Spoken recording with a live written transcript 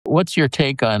what's your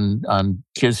take on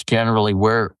just generally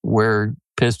where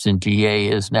Piston GA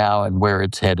is now and where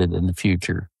it's headed in the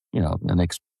future? In the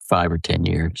next 5 or 10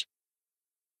 years.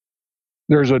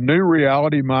 There's a new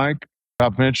reality, Mike.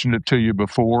 I've mentioned it to you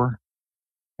before,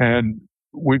 and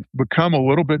we've become a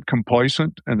little bit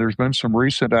complacent. And there's been some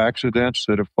recent accidents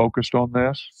that have focused on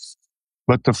this.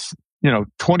 But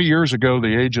 20 years ago,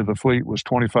 the age of the fleet was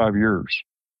 25 years.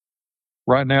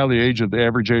 Right now, the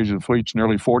average age of the fleet is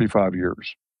nearly 45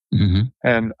 years. Mm-hmm.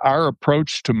 And our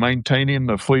approach to maintaining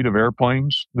the fleet of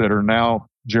airplanes that are now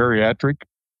geriatric,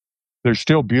 they're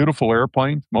still beautiful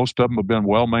airplanes. Most of them have been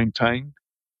well maintained,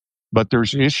 but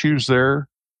there's issues there,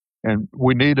 and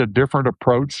we need a different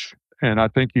approach. And I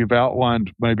think you've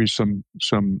outlined maybe some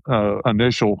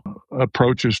initial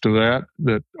approaches to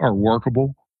that are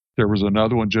workable. There was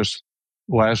another one just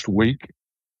last week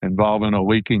involving a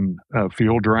leaking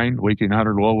fuel drain, leaking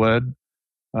 100 low lead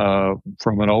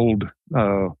from an old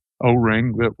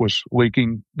O-ring that was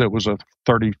leaking, that was a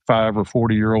 35 or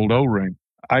 40-year-old O-ring.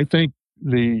 I think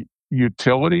the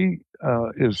utility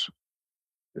is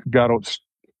got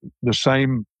the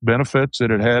same benefits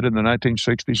that it had in the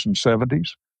 1960s and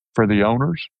 70s for the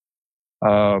owners.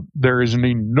 There is an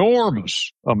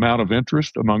enormous amount of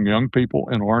interest among young people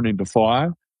in learning to fly.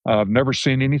 I've never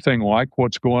seen anything like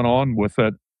what's going on with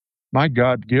that. My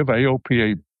God, give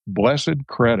AOP a blessed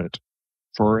credit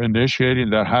for initiating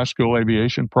that high school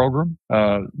aviation program.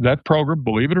 That program,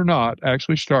 believe it or not,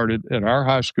 actually started at our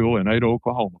high school in Ada,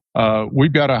 Oklahoma.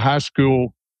 We've got a high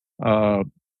school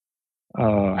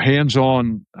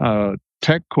hands-on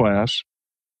tech class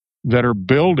that are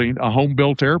building a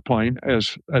home-built airplane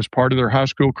as part of their high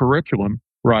school curriculum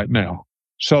right now.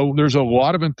 So there's a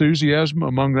lot of enthusiasm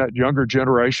among that younger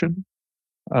generation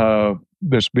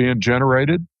that's being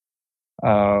generated.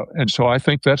 And so I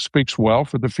think that speaks well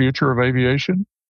for the future of aviation.